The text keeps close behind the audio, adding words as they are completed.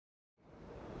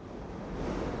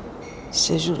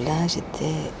Ce jour-là,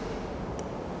 j'étais...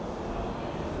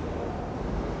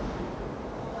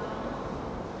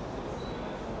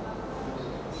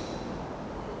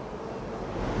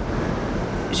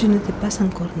 Je n'étais pas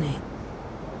encore née.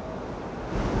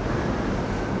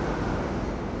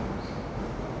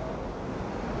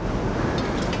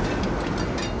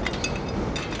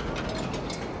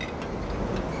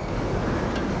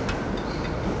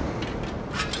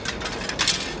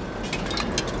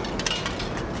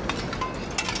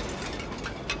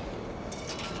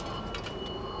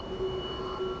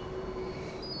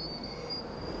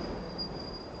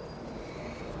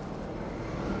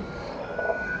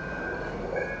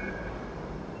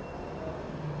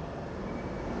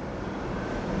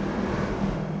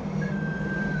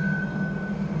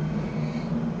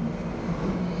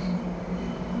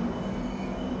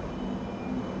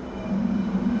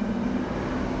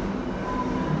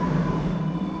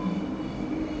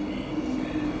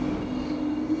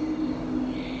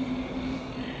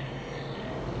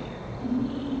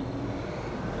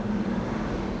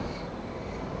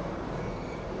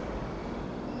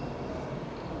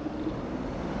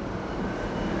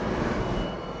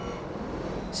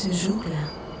 Ce jour-là,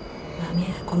 ma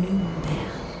mère a connu mon père.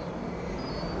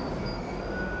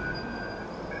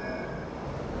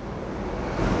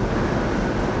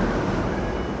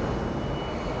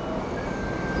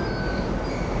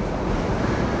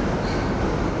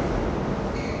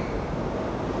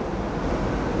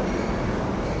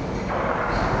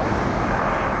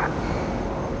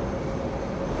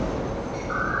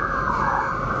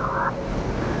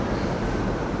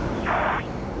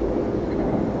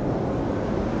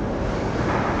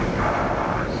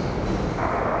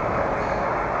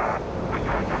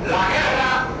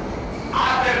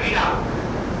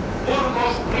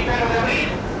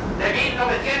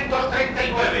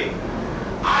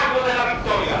 Año de la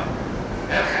victoria.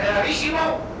 El generalísimo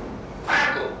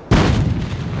Franco.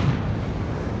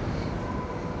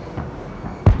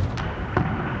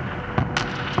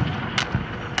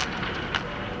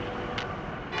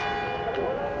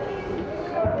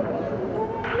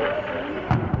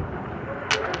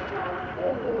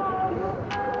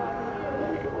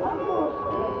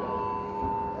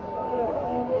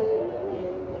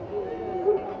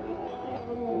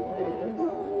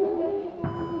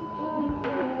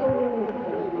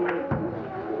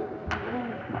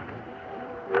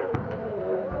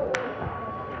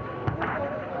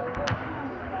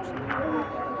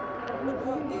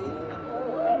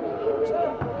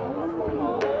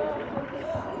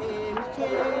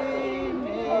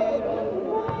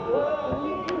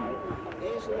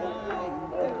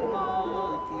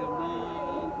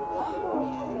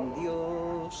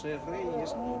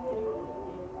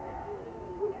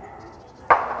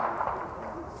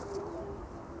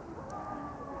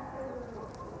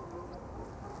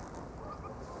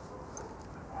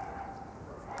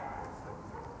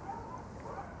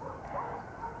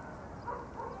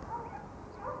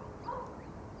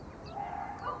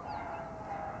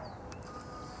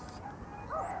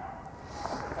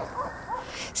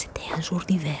 C'était un jour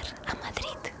d'hiver à Madrid.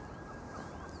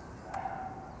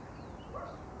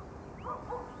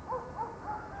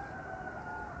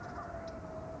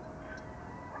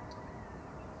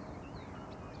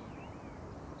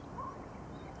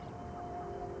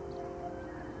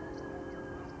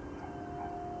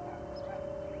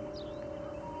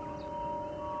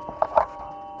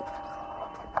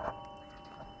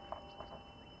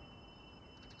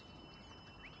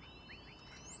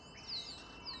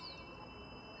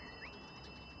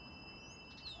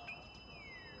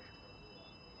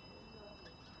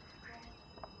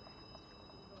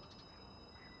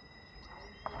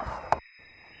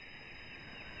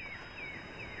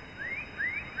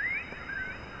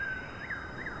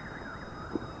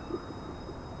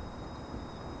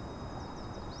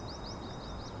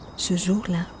 Ce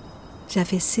jour-là,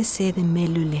 j'avais cessé d'aimer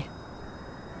le lait.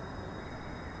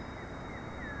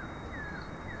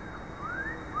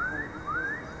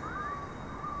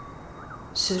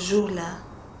 Ce jour-là,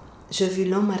 je vis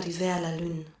l'homme arriver à la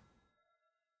lune.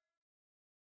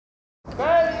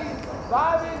 ¡Feliz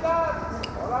Navidad!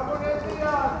 ¡Hola, buenos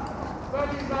días!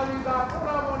 ¡Feliz Navidad!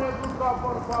 Una moneduca,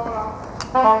 por favor.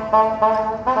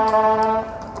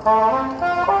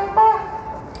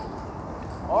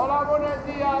 Hola, buenos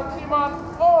días. Iban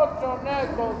 8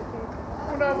 netos.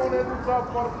 Una moneduca,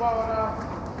 por favor.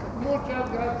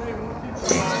 Muchas gracias.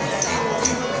 Muchísimas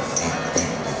gracias.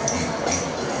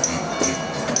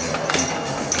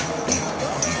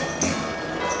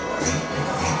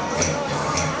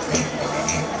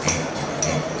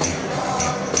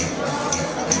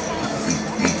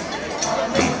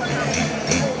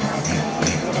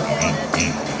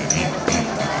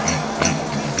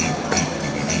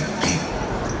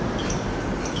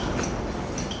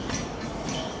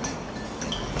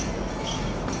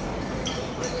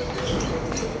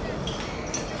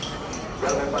 Ya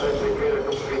me parece que eres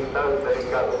un cristal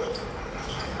delicado.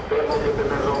 Temo que te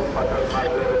me rompas al más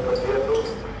leve tropiezo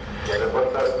y al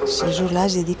recortar tus Ce jour-là,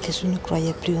 j'ai dit que je ne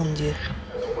croyais plus en Dieu.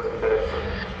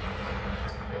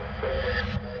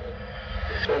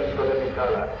 Centro de mis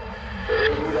alas,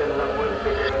 reunida en la muerte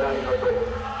que me dan no todo.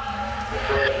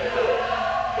 Eso es mi deber.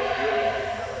 Te quiero.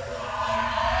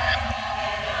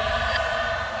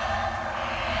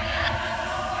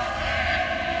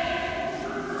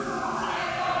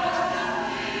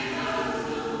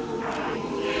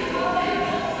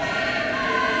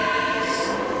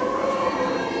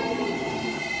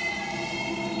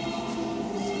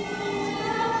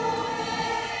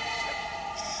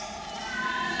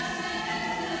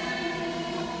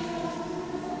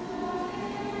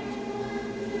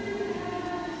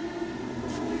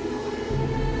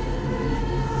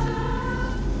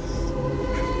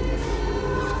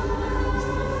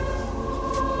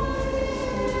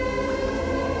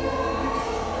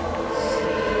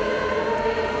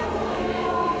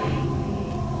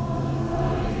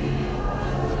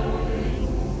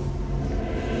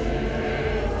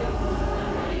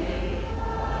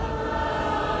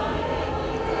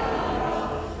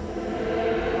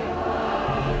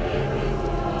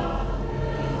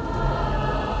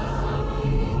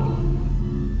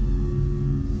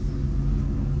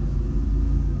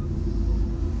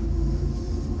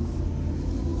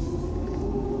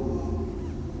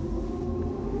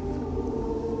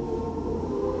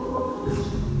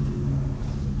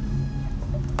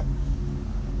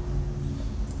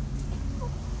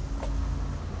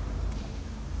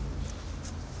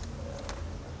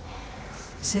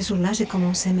 Ce jour-là, j'ai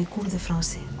commencé mes cours de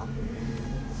français.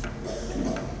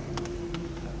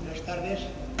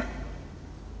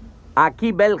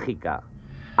 Aquí Bélgica,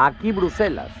 aquí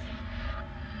Bruselas.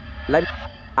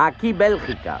 Aquí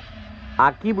Bélgica,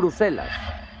 aquí Bruselas.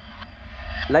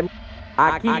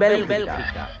 Aquí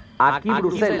Bélgica, aquí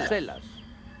Bruselas.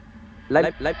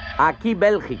 Aquí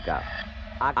Bélgica,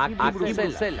 aquí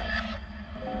Bruselas.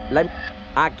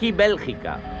 Aquí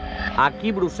Bélgica,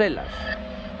 aquí Bruselas.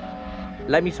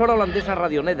 La emisora holandesa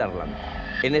Radio Nederland,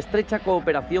 en estrecha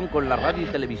cooperación con la radio y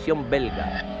televisión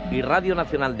belga y Radio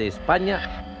Nacional de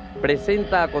España,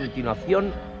 presenta a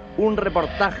continuación un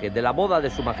reportaje de la boda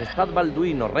de Su Majestad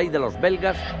Balduino, rey de los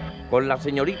belgas, con la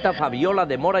señorita Fabiola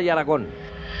de Mora y Aragón.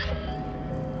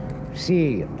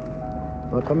 Sire,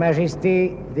 Votre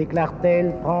Majesté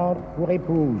déclare-t-elle prendre pour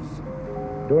épouse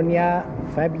Doña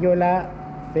Fabiola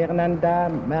Fernanda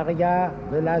Maria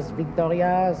de las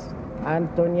Victorias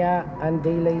Antonia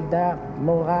Adelaida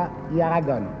Mora y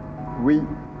Aragón? Oui.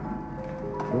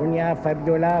 Doña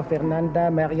Fabiola Fernanda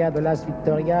Maria de las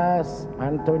Victorias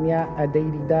Antonia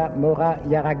Adelaida Mora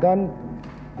y Aragón,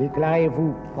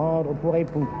 déclarez-vous prendre pour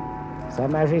époux Sa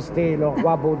Majesté le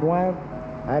roi Baudouin,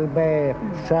 Albert,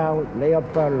 Charles,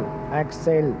 Léopold,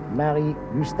 Axel, Marie,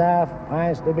 Gustave,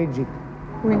 prince de Belgique?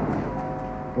 Oui.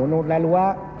 Au nom de la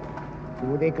loi, je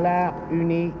vous déclare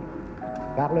unis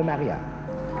par le mariage.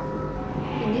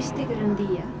 En este gran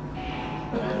día,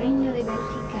 la reina de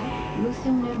Bélgica luce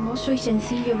un hermoso y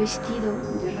sencillo vestido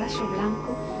de raso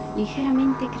blanco,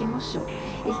 ligeramente cremoso,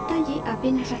 el talle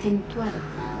apenas acentuado,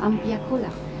 amplia cola,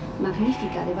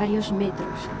 magnífica de varios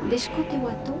metros, de escote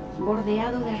guató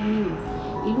bordeado de armiño,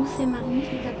 y luce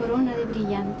magnífica corona de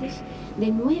brillantes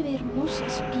de 9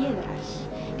 hermosas piedras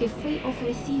que fue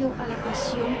ofrecido a la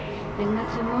ocasión del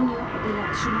matrimonio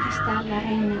de Su Majestad la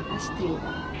Reina Astrid.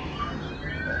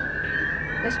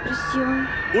 La expresión...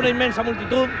 Una inmensa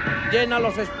multitud llena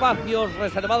los espacios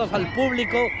reservados al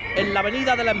público en la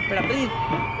Avenida de la Emperatriz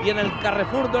y en el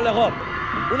Carrefour de Legot.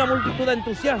 Una multitud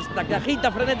entusiasta que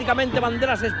agita frenéticamente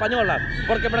banderas españolas,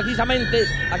 porque precisamente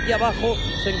aquí abajo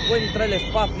se encuentra el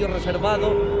espacio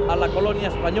reservado a la colonia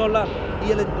española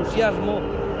y el entusiasmo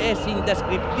es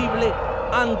indescriptible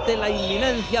ante la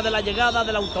inminencia de la llegada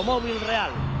del automóvil real.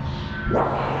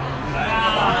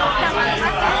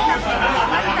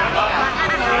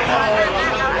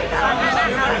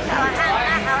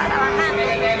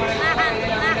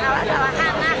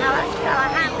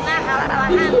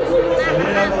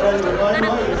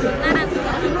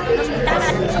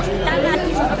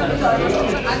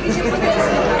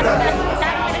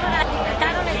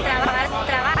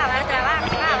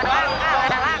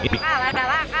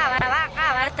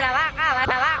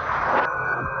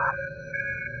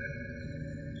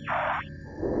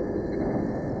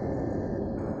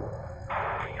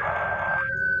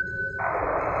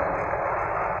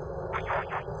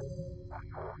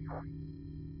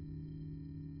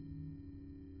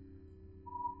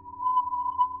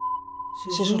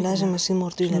 Ce jour-là, je me suis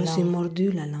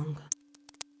mordu la langue.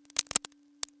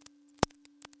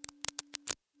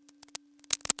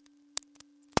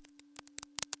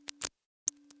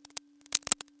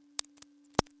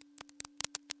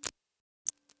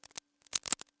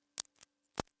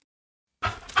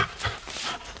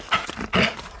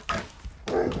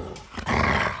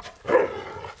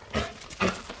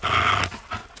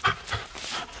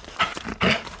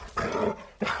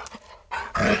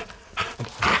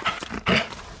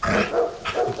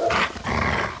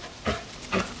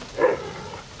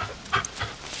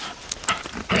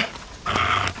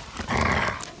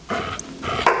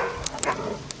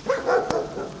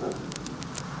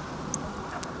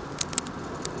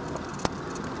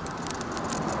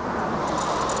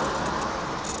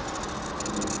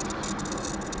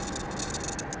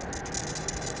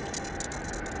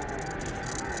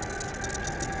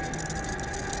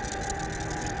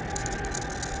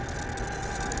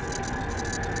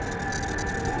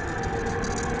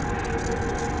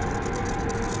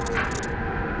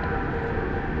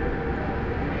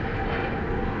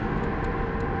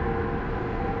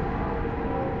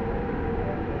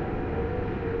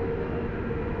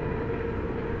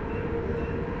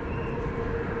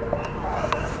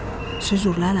 Ce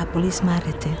jour-là, la police m'a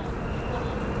arrêté.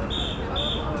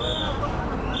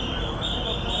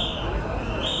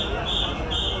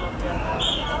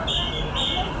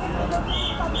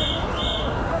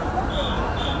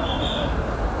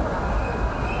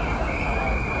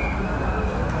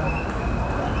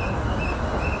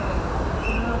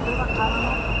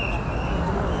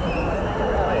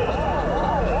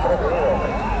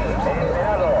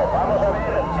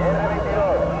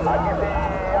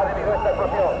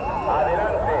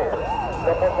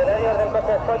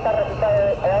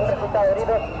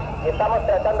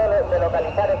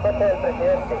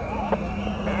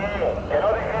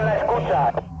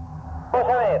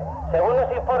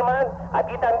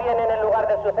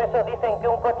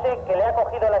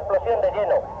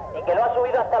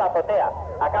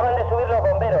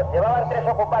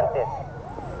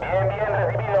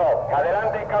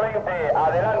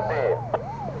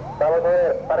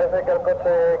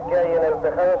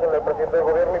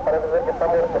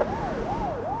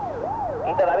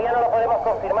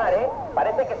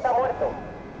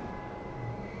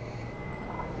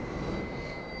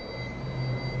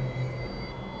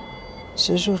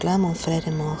 Ce jour-là, mon frère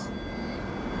est mort.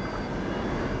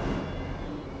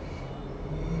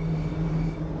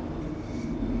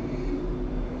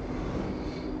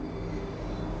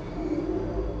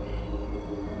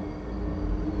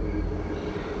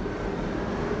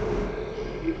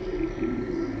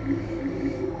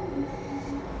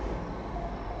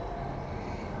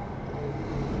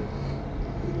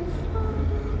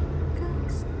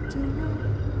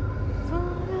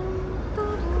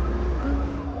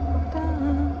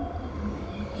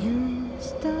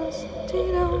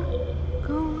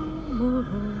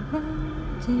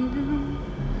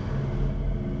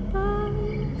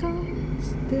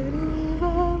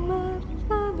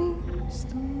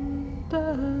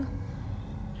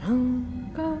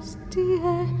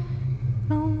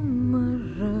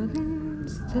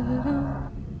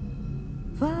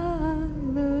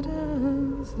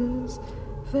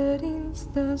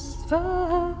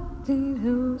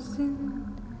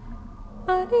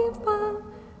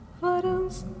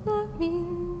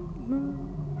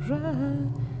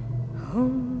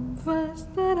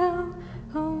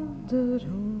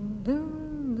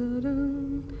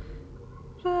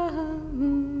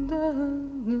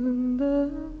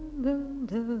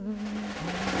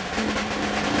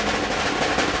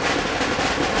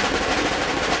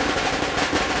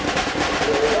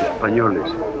 Españoles,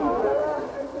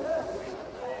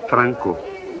 Franco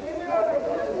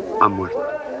ha muerto.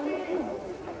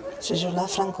 Ce jour-là,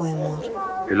 Franco est mort.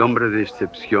 El hombre de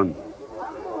excepción,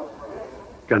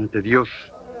 que ante Dios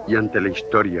y ante la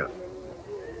historia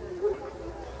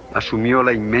asumió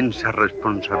la inmensa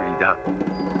responsabilidad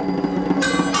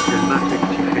del más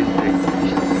exigente y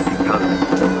sacrificado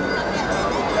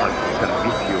al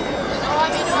servicio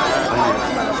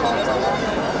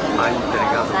ha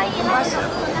entregado.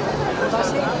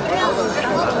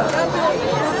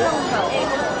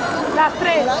 Las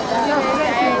tres.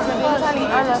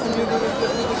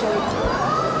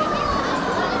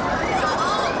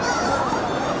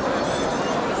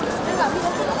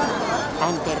 A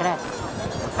enterrar.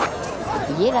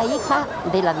 Y era hija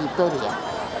de la Victoria,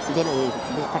 de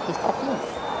esta que está aquí.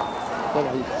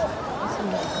 Era hija.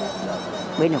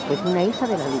 Bueno, pues una hija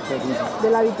de la Victorina. ¿De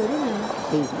la Victorina?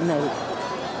 Sí, una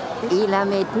hija. Y la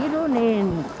metieron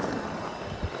en...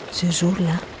 Ce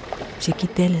jour-là, j'ai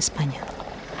quitté l'Espagne.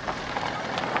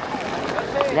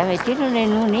 La metieron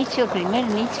en un nicho, primer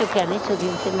nicho que han hecho de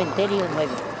un cementerio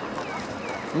nuevo.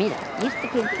 Mira, y este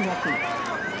que tiene aquí,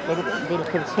 del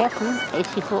que se hace,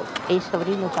 es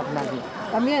sobrino carnal.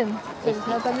 ¿También? Ese,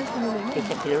 también es familia, ¿no?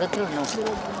 Ese, pero el otro no.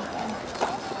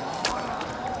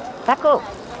 Paco,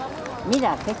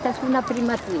 mira, que esta es una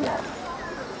prima tuya.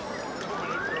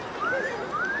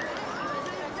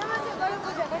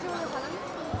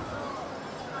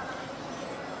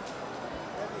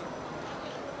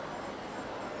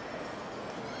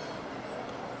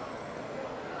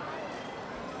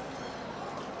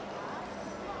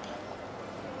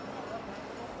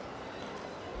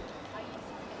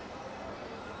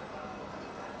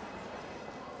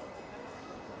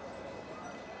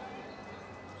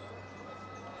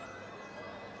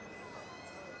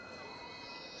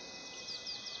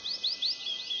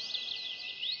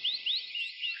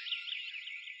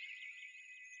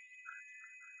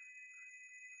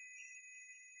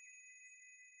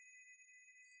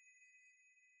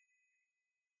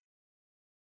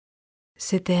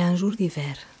 C'était un jour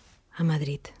d'hiver, à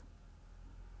Madrid.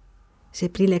 J'ai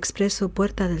pris l'expresso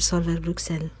Puerta del Sol vers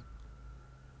Bruxelles.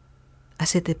 À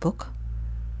cette époque,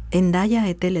 Hendaya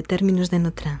était le terminus de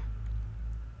nos trains.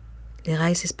 Les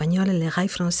rails espagnols et les rails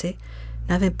français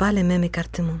n'avaient pas les mêmes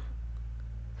écartements.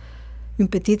 Une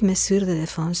petite mesure de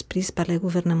défense prise par le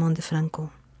gouvernement de Franco.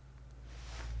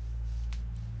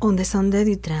 On descendait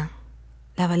du train,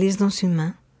 la valise dans une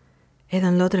main et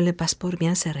dans l'autre le passeport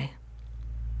bien serré.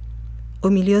 Au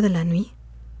milieu de la nuit,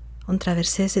 on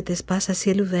traversait cet espace à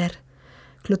ciel ouvert,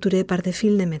 clôturé par des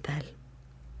fils de métal.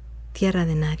 Tierra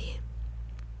de nadie.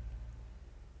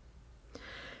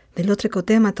 De l'autre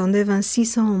côté m'attendaient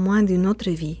 26 ans au moins d'une autre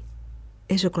vie,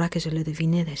 et je crois que je le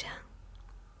devinais déjà.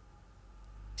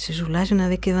 Ce jour-là, je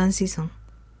n'avais que 26 ans.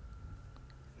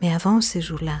 Mais avant ce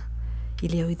jour-là,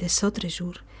 il y a eu des autres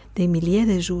jours, des milliers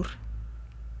de jours,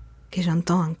 que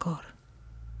j'entends encore.